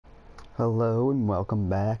Hello and welcome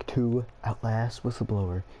back to Outlast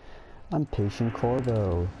Whistleblower. I'm Patient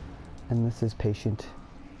Corvo, and this is Patient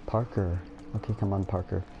Parker. Okay, come on,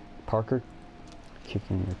 Parker. Parker,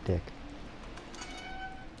 kicking your dick.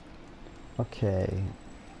 Okay,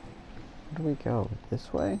 where do we go?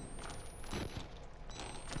 This way?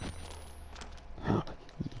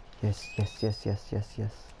 Yes, yes, yes, yes, yes,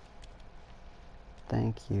 yes.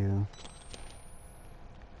 Thank you.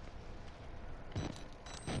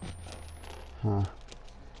 Huh.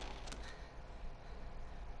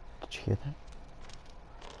 Did you hear that?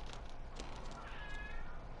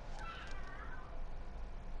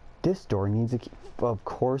 This door needs a key. Of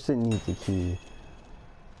course it needs a key.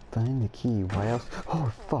 Find the key. Why else?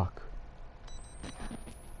 Oh, fuck.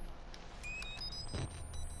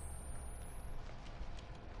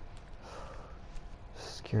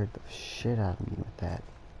 Scared the shit out of me with that.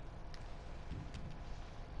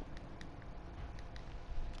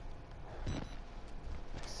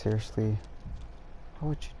 Seriously? Why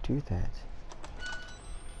would you do that?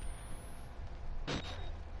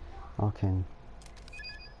 Okay.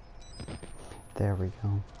 There we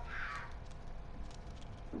go.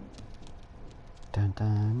 Dun,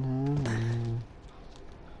 dun, dun, dun.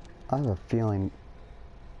 I have a feeling.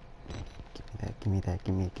 Give me that, give me that,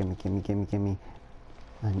 give me, give me, give me, give me, give me.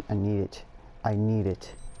 I need it. I need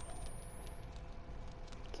it.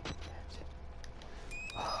 Give me that.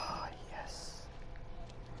 Oh, yes.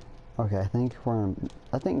 Okay, I think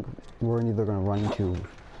we're either gonna run into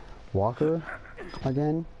Walker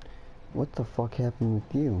again. What the fuck happened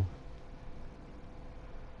with you?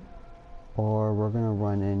 Or we're gonna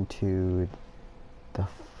run into the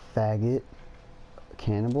faggot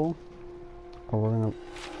cannibal, or we're gonna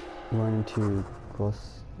run into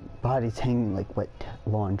bodies hanging like wet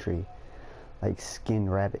laundry, like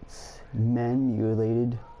skinned rabbits, men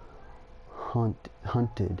mutilated,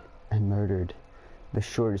 hunted, and murdered. The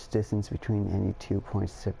shortest distance between any 2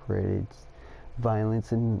 points separated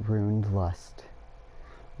violence and ruined lust.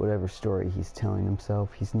 Whatever story he's telling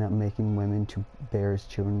himself, he's not making women to bear his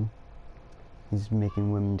children. He's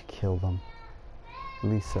making women to kill them.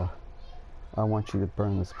 Lisa, I want you to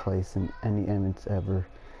burn this place and any evidence ever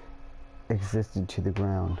existed to the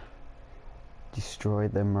ground. Destroy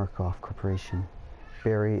the Murkoff Corporation.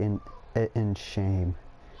 Bury it in shame.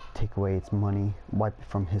 Take away its money. Wipe it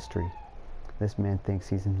from history. This man thinks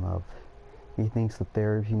he's in love. He thinks the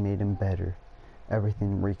therapy made him better.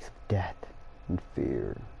 Everything reeks of death and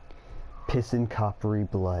fear. Piss and coppery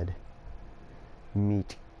blood.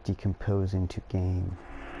 Meat decompose into game.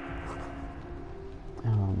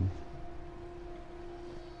 I'm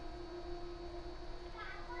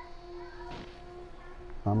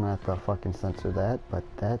gonna have to fucking censor that, but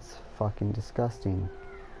that's fucking disgusting.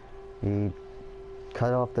 He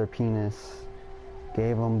cut off their penis,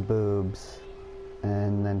 gave them boobs,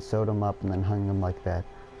 and then sewed them up and then hung them like that.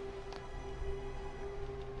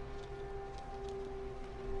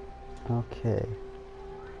 Okay.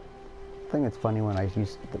 I think it's funny when I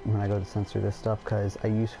go to censor this stuff, because I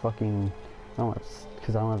use fucking,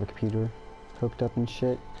 because I don't have a computer hooked up and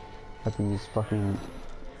shit. I have to use fucking,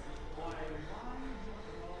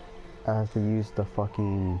 I have to use the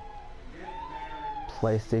fucking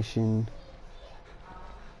PlayStation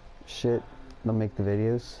shit to make the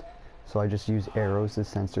videos, so I just use arrows to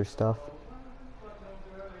censor stuff.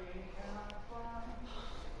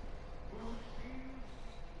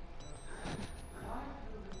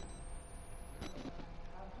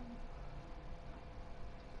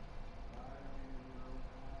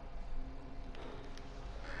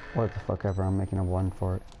 What the fuck ever, I'm making a one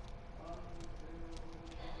for it.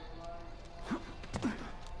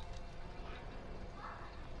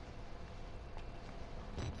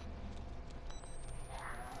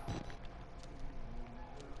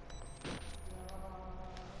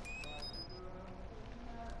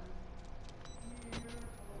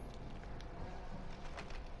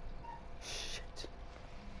 Shit.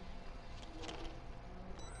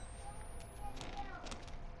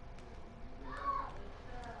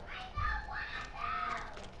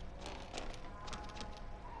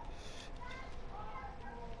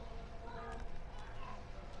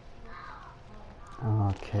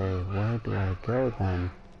 Okay, where do I go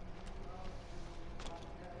then?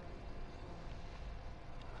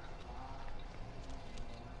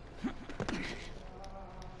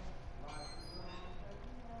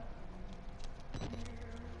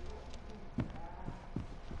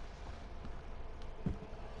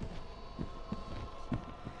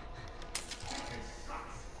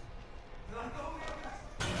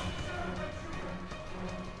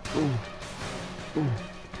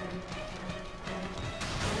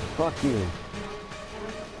 Fuck you.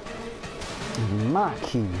 My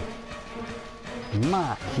key.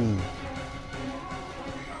 My key.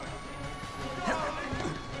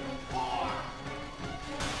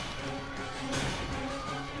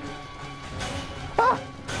 Ah!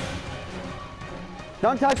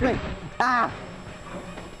 Don't touch me! Ah!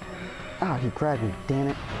 Ah, he grabbed me, damn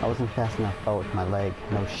it. I wasn't fast enough. Oh, it's my leg.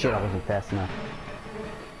 No shit, I wasn't fast enough.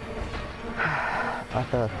 I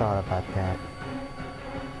thought about that.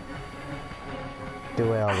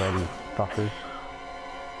 Do it already, fucker.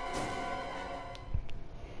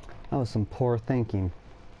 That was some poor thinking.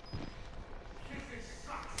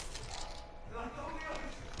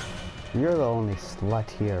 You're the only slut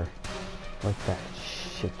here. What's that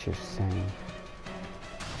shit you're saying?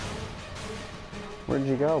 Where'd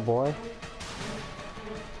you go, boy?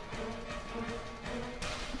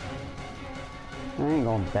 I ain't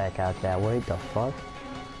going back out that way, the fuck?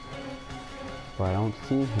 But I don't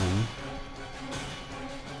see him.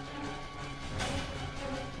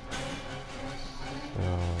 So...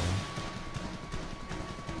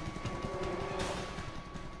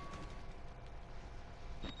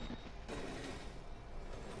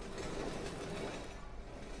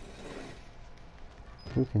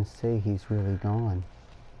 who can say he's really gone?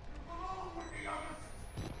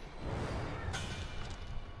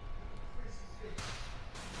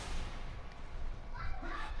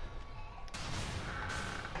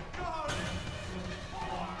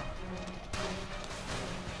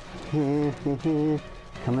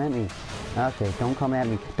 Come at me. Okay, don't come at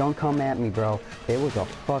me. Don't come at me, bro. It was a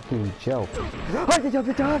fucking joke. Okay.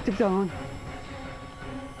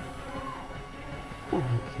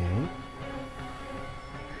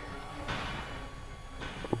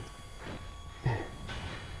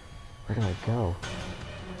 Where do I go?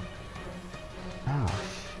 Oh,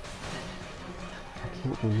 I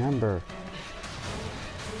can't remember.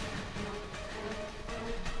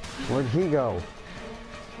 Where'd he go?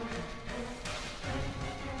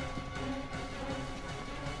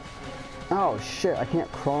 Oh shit, I can't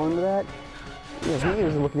crawl into that? Yeah, he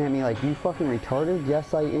was looking at me like, you fucking retarded?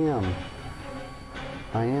 Yes, I am.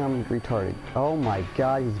 I am retarded. Oh my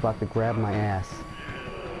god, he's about to grab my ass.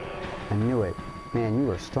 I knew it. Man, you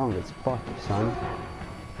are strong as fuck, son.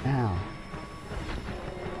 Ow.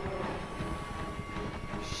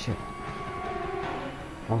 Shit.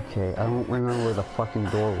 Okay, I don't remember where the fucking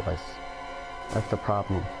door was. That's the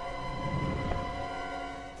problem.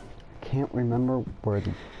 I can't remember where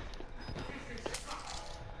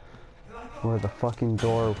the fucking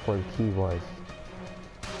door for the key was.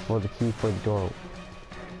 Or the key for the door.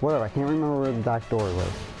 Whatever, I can't remember where the back door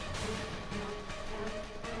was.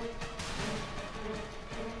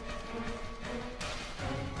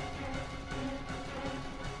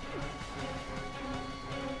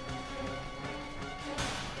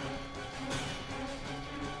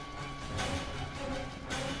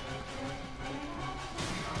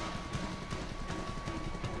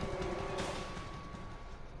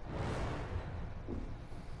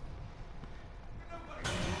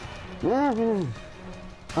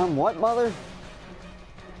 I'm what, mother? Of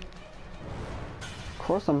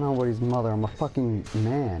course I'm nobody's mother, I'm a fucking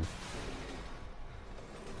man.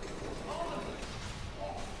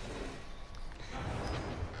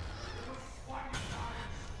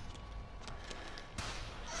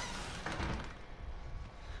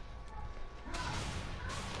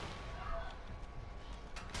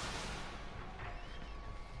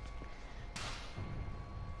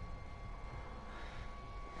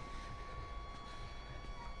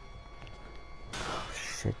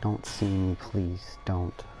 Shit, don't see me, please.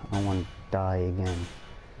 Don't. I don't want to die again.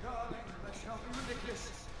 Darling, that shall be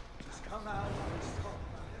ridiculous. Just come out and let's talk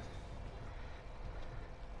about it.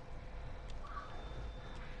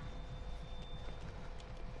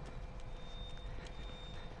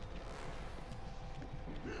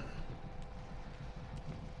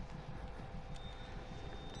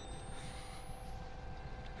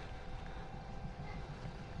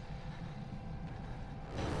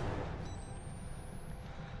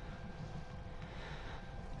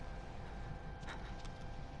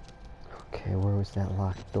 Okay, where was that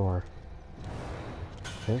locked door?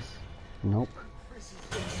 This? Nope.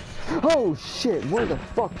 Oh shit, where the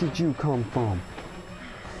fuck did you come from?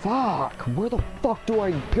 Fuck, where the fuck do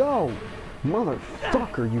I go?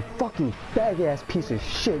 Motherfucker, you fucking fag ass piece of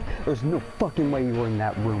shit. There's no fucking way you were in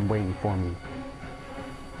that room waiting for me.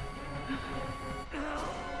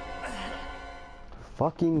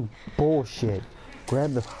 Fucking bullshit.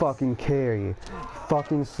 Grab the fucking carrier.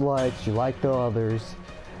 Fucking sluts, you like the others.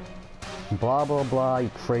 Blah blah blah, you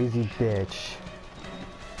crazy bitch.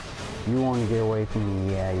 You want to get away from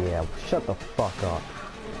me? Yeah. Shut the fuck up.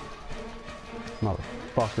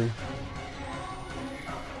 Motherfucker.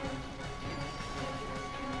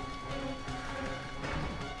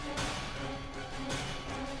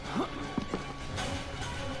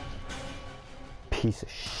 piece of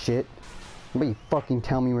shit. Nobody fucking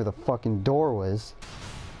tell me where the fucking door was.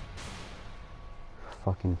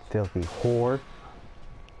 Fucking filthy whore.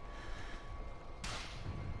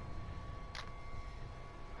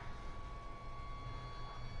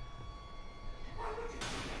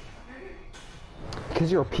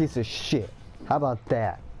 Because you're a piece of shit. How about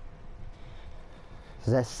that?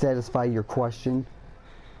 Does that satisfy your question?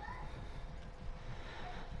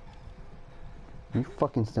 Are you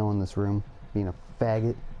fucking still in this room? Being a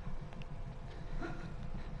faggot?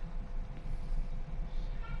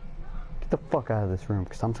 Get the fuck out of this room,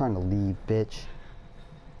 because I'm trying to leave, bitch.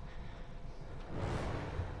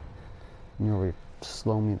 You're over here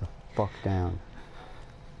slow me the fuck down.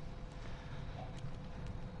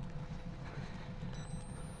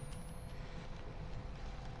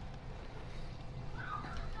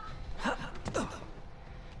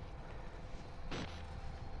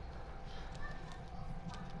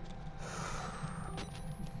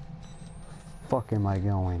 Fuck am I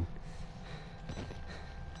going?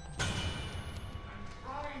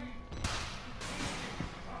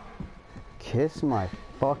 Kiss my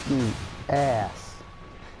fucking ass.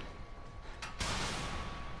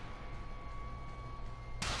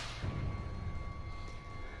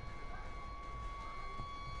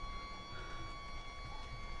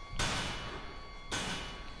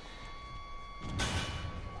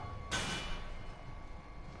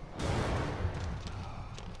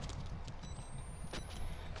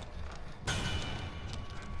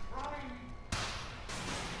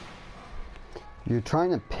 You're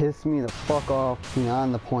trying to piss me the fuck off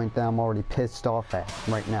beyond the point that I'm already pissed off at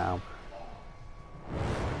right now.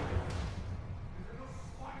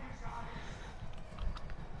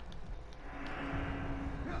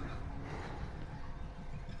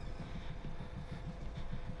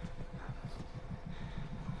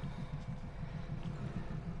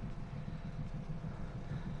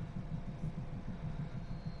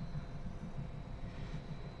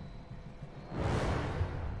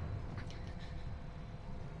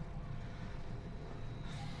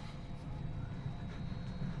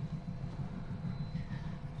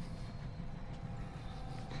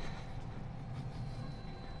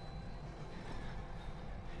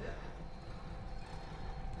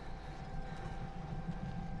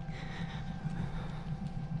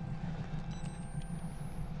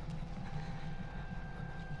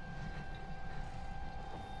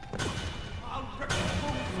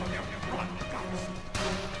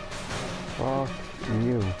 Fuck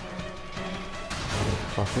you.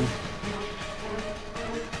 Motherfucker.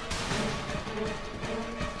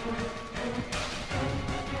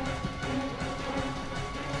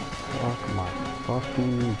 Fuck my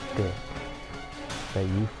fucking dick. That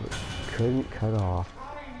you couldn't cut off.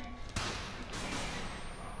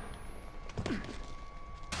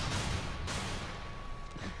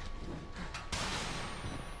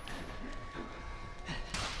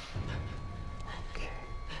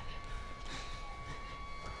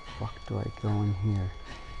 Fuck do I go in here?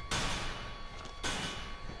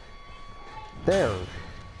 There!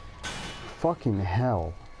 Fucking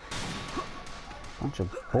hell. Bunch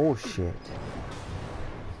of bullshit.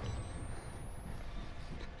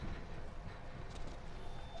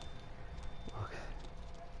 Okay.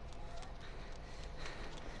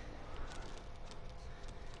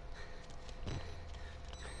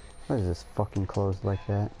 Why is this fucking closed like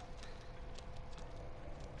that?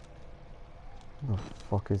 What the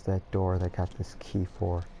fuck is that door that got this key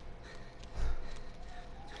for?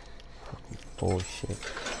 Fucking bullshit.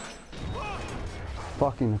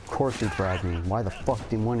 Fucking of course he grabbed me. Why the fuck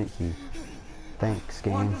wouldn't he? Thanks,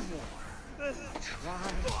 game.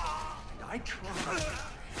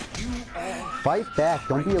 Fight back,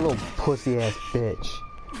 don't be a little pussy ass bitch.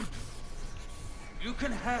 You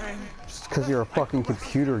can hang. Just cause you're a fucking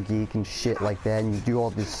computer geek and shit like that and you do all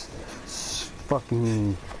this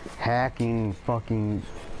fucking hacking, fucking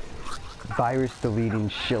virus deleting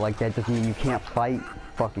shit like that doesn't mean you can't fight,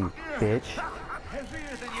 fucking bitch.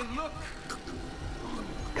 Heavier than you look.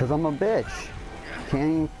 Cause I'm a bitch.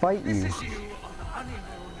 Can't even fight you. This is you on the honeymoon.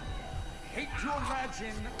 Hate to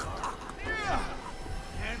imagine.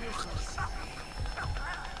 And it's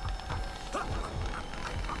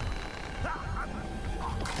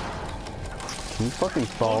Can you fucking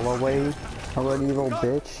fall away already, you little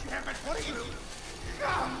bitch? Damn it, what are you?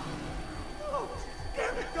 Oh,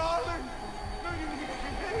 damn it, darling. No, you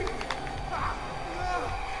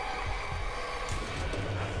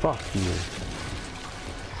Fuck you.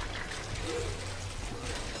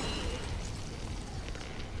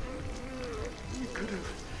 You could have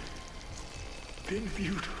been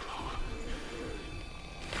beautiful.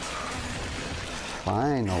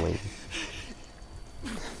 Finally.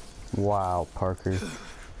 Wow, Parker.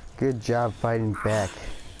 Good job fighting back.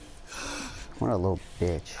 What a little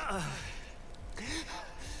bitch.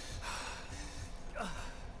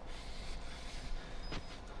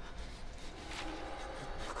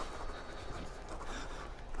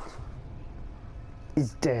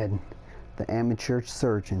 He's dead. The amateur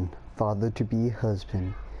surgeon, father-to-be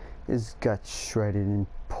husband, his guts shredded and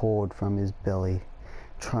pulled from his belly,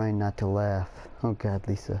 trying not to laugh. Oh God,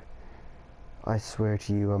 Lisa. I swear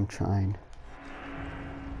to you, I'm trying.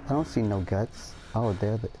 I don't see no guts. Oh,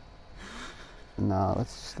 there the... No,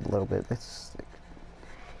 that's just a little bit. That's...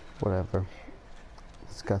 whatever.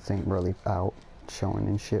 His guts ain't really out, showing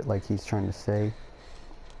and shit like he's trying to say.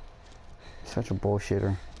 Such a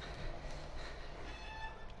bullshitter.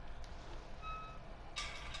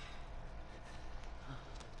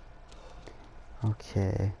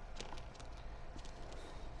 Okay.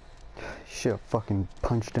 Should've fucking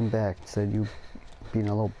punched him back. Said you being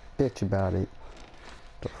a little bitch about it.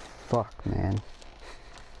 The fuck, man.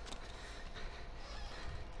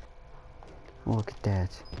 Look at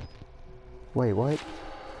that. Wait, what?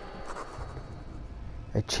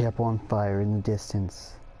 A chapel on fire in the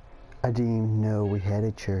distance. I didn't even know we had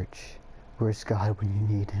a church. Where's God when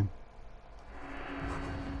you need him?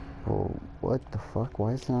 Well, what the fuck?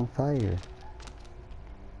 Why is it on fire?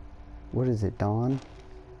 What is it, dawn?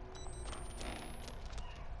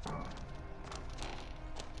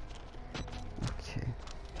 Okay.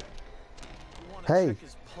 Hey! Check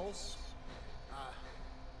his pulse?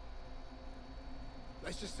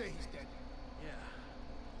 Let's just say he's dead. Yeah.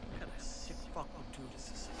 What kind of sick fuck would do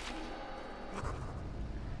this?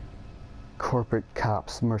 Corporate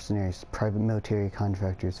cops, mercenaries, private military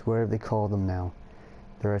contractors, whatever they call them now.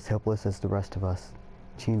 They're as helpless as the rest of us.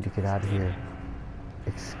 Team to get out of here.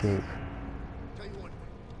 Escape. Tell you one thing.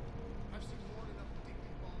 I've seen more than enough dick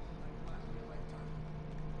balls in my lifetime.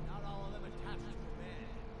 Not all of them attached to a man.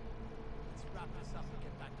 Let's wrap this up and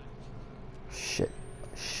get back to it. Shit.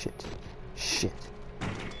 Shit. Shit.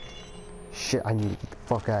 Shit, I need to get the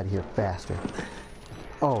fuck out of here faster.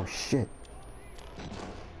 Oh, shit.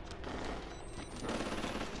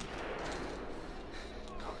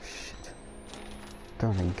 Oh, shit.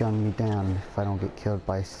 They're gonna gun me down if I don't get killed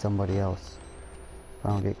by somebody else. If I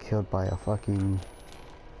don't get killed by a fucking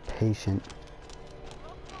patient.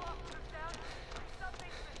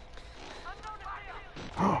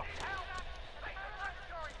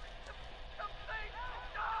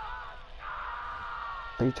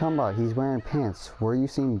 What are you talking about? He's wearing pants. Where are you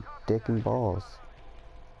seeing dick and balls?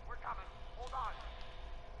 We're coming. Hold on.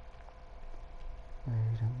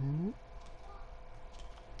 Wait a minute.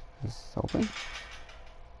 Is this open?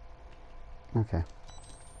 Okay.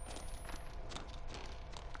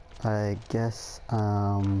 I guess,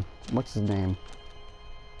 what's his name?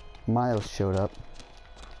 Miles showed up.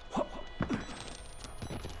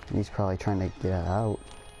 He's probably trying to get out.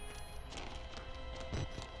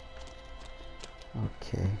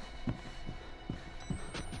 Okay.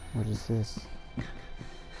 What is this?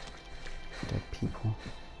 Dead people.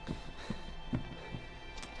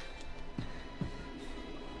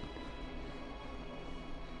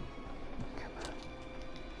 Come on.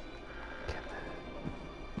 Come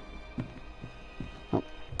on. Oh,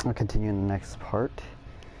 I'll continue in the next part.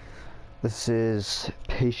 This is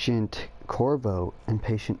Patient Corvo and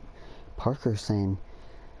Patient Parker saying,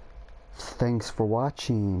 thanks for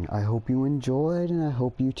watching. I hope you enjoyed, and I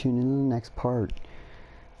hope you tune in to the next part.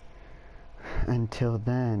 Until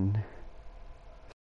then.